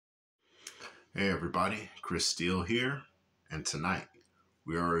Hey everybody, Chris Steele here, and tonight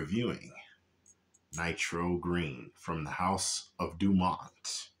we are reviewing Nitro Green from the House of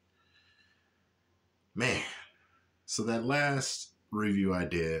DUMONT. Man, so that last review I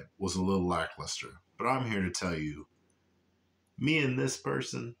did was a little lackluster, but I'm here to tell you, me and this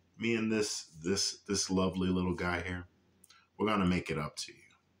person, me and this lovely little guy here, we're gonna make it up to you.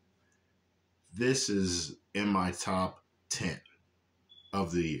 This is in my top 10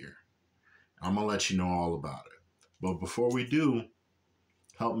 of the year. I'm gonna let you know all about it. But before we do,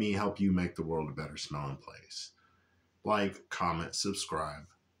 help me help you make the world a better smelling place. Like, comment, subscribe,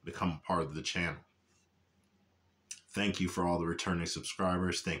 become a part of the channel. Thank you for all the returning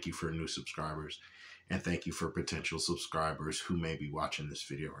subscribers. Thank you for new subscribers. And thank you for potential subscribers who may be watching this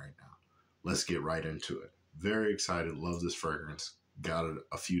video right now. Let's get right into it. Very excited. Love this fragrance. Got it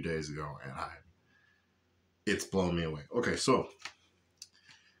a few days ago and it's blown me away. Okay, so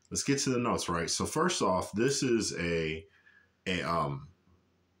let's get to the notes, right? So first off, this is a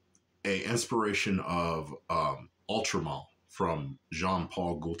inspiration of Ultramont from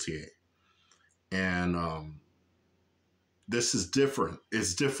Jean-Paul Gaultier. And this is different.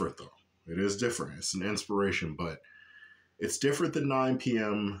 It's different though. It is different. It's an inspiration, but it's different than 9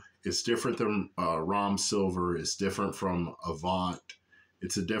 p.m. It's different than RAMZ Silver. It's different from Avant.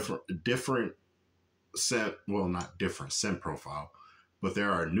 It's a different scent. Well, not different scent profile, but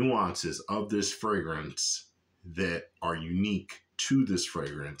there are nuances of this fragrance that are unique to this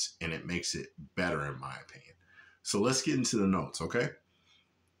fragrance, and it makes it better in my opinion. So let's get into the notes, okay?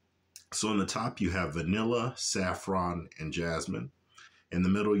 So in the top you have vanilla, saffron, and jasmine. In the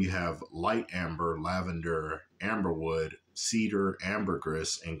middle you have light amber, lavender, amberwood, cedar,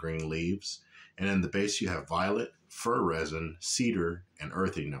 ambergris, and green leaves. And in the base you have violet, fir resin, cedar, and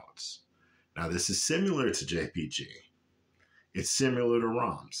earthy notes. Now this is similar to JPG. It's similar to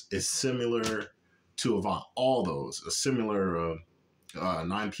RAMZ. It's similar to Avant. All those are similar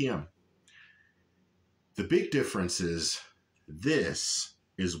 9 p.m. The big difference is this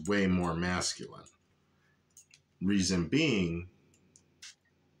is way more masculine. Reason being,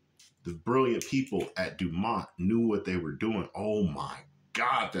 the brilliant people at DuMont knew what they were doing. Oh my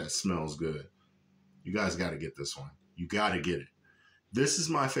God, that smells good. You guys got to get this one. You got to get it. This is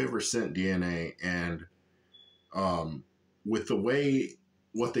my favorite scent DNA, and with the way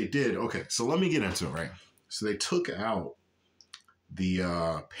what they did. Okay, so let me get into it, right? So they took out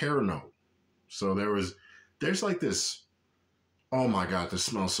the pear note. So there's like this, oh my God, this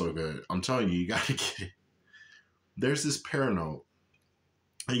smells so good. I'm telling you, you got to get it. There's this pear note,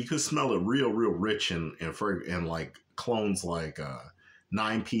 and you can smell it real rich and like clones like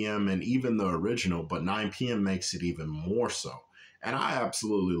 9 p.m. and even the original, but 9 p.m. makes it even more so. And I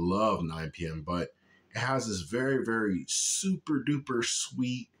absolutely love 9 p.m., but it has this very super duper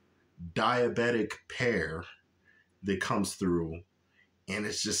sweet diabetic pear that comes through, and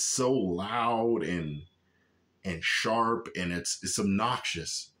it's just so loud and sharp, and it's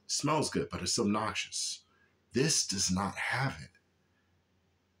obnoxious. It smells good, but it's obnoxious. This does not have it.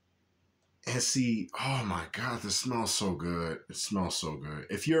 And see, oh my God, this smells so good. It smells so good.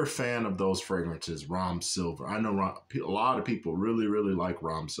 If you're a fan of those fragrances, RAMZ Silver, I know a lot of people really like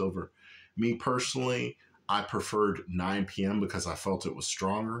RAMZ Silver. Me personally, I preferred 9 p.m. because I felt it was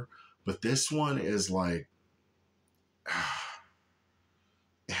stronger. But this one is like,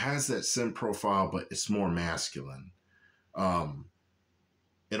 it has that scent profile, but it's more masculine.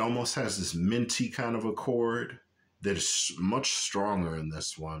 It almost has this minty kind of accord that is much stronger in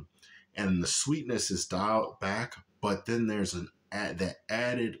this one. And the sweetness is dialed back, but then there's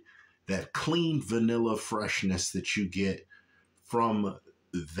that clean vanilla freshness that you get from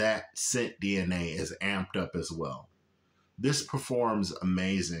that scent DNA is amped up as well. This performs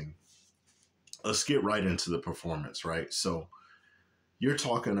amazing. Let's get right into the performance, right? So you're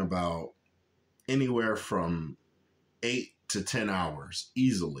talking about anywhere from 8 to 10 hours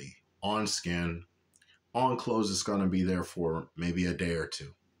easily on skin. On clothes, it's going to be there for maybe a day or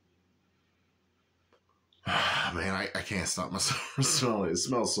two. Man, I can't stop myself from smelling it. It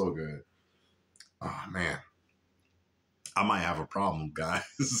smells so good. Oh, man. I might have a problem, guys.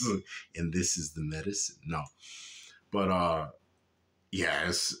 And this is the medicine. No. But, yeah,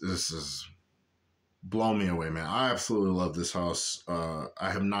 this is blown me away, man. I absolutely love this house. I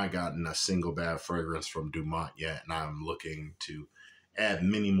have not gotten a single bad fragrance from DuMont yet, and I'm looking to add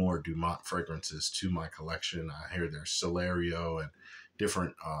many more DuMont fragrances to my collection. I hear there's Celerio and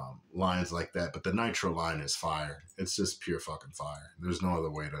different lines like that, but the Nitro line is fire. It's just pure fucking fire. There's no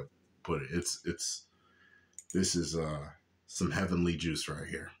other way to put it. This is some heavenly juice right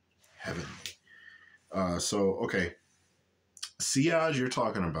here. Heavenly. So okay, Sillage, you're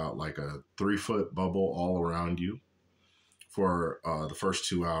talking about like a 3-foot bubble all around you for the first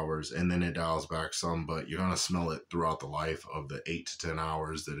 2 hours, and then it dials back some, but you're going to smell it throughout the life of the 8 to 10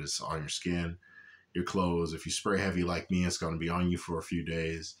 hours that it's on your skin, your clothes. If you spray heavy like me, it's going to be on you for a few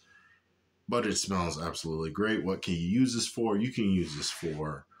days, but it smells absolutely great. What can you use this for? You can use this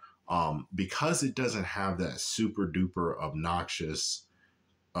for, because it doesn't have that super duper obnoxious,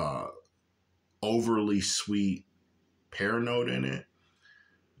 overly sweet pear note in it.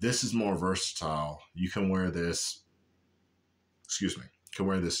 This is more versatile. You can wear this, you can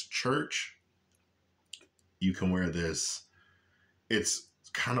wear this church. You can wear this, it's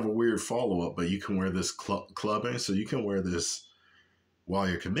kind of a weird follow-up, but you can wear this clubbing. So you can wear this while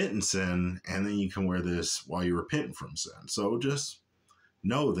you're committing sin, and then you can wear this while you're repenting from sin. So just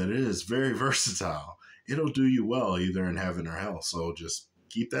know that it is very versatile. It'll do you well either in heaven or hell. So just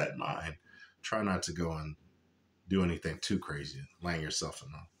keep that in mind. Try not to go and do anything too crazy, land yourself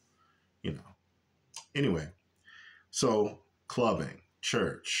in a, Anyway, so clubbing,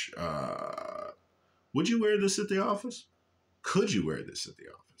 church. Would you wear this at the office? Could you wear this at the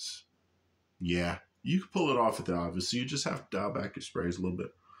office? Yeah, you can pull it off at the office. So you just have to dial back your sprays a little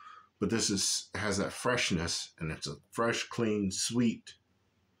bit. But this has that freshness, and it's a fresh, clean, sweet,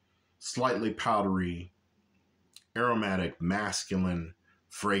 slightly powdery, aromatic, masculine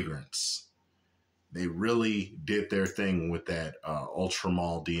fragrance. They really did their thing with that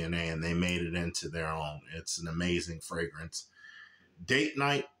Ultramall DNA, and they made it into their own. It's an amazing fragrance. Date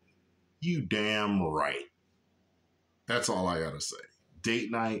night, you damn right. That's all I gotta say.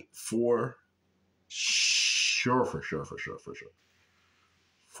 Date night, for sure.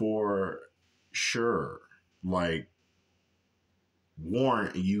 Like,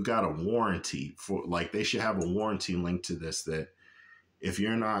 you got a warranty for, like, they should have a warranty link to this, that if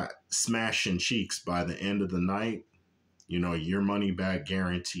you're not smashing cheeks by the end of the night, your money back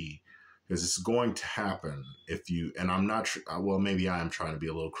guarantee, because it's going to happen if you, and I'm not, well, maybe I am trying to be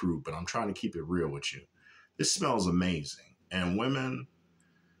a little crude, but I'm trying to keep it real with you. This smells amazing. And women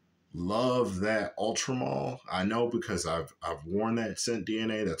love that Ultramall. I know, because I've worn that scent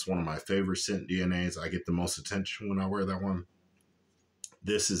DNA. That's one of my favorite scent DNAs. I get the most attention when I wear that one.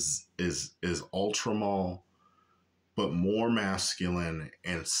 This is Ultramall, but more masculine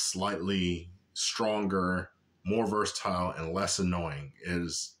and slightly stronger, more versatile, and less annoying. It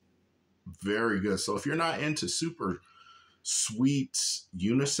is very good. So if you're not into super sweet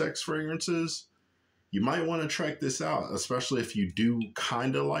unisex fragrances, you might want to check this out, especially if you do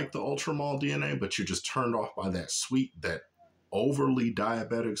kind of like the Ultramall DNA, but you're just turned off by that overly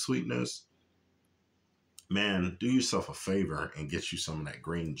diabetic sweetness. Man, do yourself a favor and get you some of that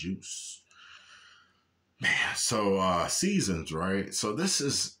green juice. Man, so seasons, right? So this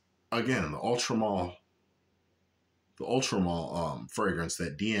is, again, the Ultramall fragrance,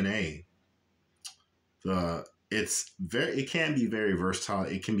 that DNA. It can be very versatile.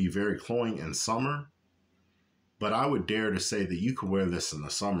 It can be very cloying in summer, but I would dare to say that you could wear this in the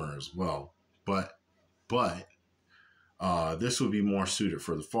summer as well. But this would be more suited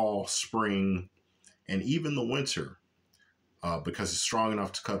for the fall, spring, and even the winter, because it's strong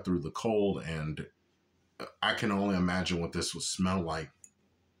enough to cut through the cold. And I can only imagine what this would smell like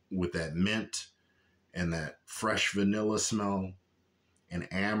with that mint and that fresh vanilla smell and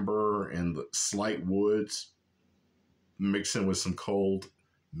amber and the slight woods mixing with some cold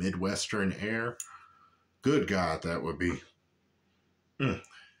Midwestern air. Good God, that would be...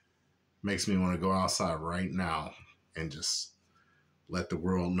 Makes me want to go outside right now and just let the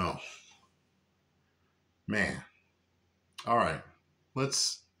world know. Man. All right.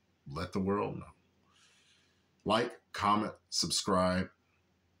 Let's let the world know. Like, comment, subscribe.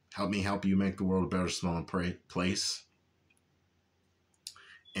 Help me help you make the world a better smelling place.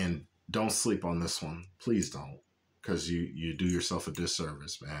 And don't sleep on this one. Please don't. Because you do yourself a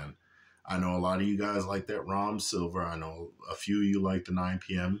disservice, man. I know a lot of you guys like that RAMZ Silver. I know a few of you like the 9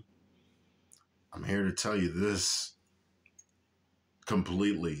 p.m. I'm here to tell you this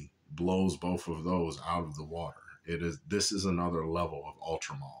completely blows both of those out of the water. This is another level of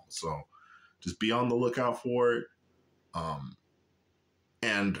Ultramall. So just be on the lookout for it.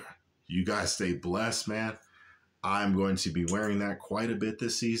 And you guys stay blessed, man. I'm going to be wearing that quite a bit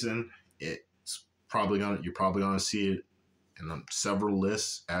this season. You're probably gonna see it in several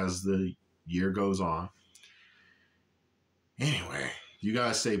lists as the year goes on. Anyway, you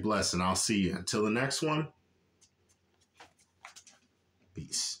guys stay blessed, and I'll see you until the next one.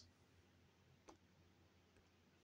 Peace.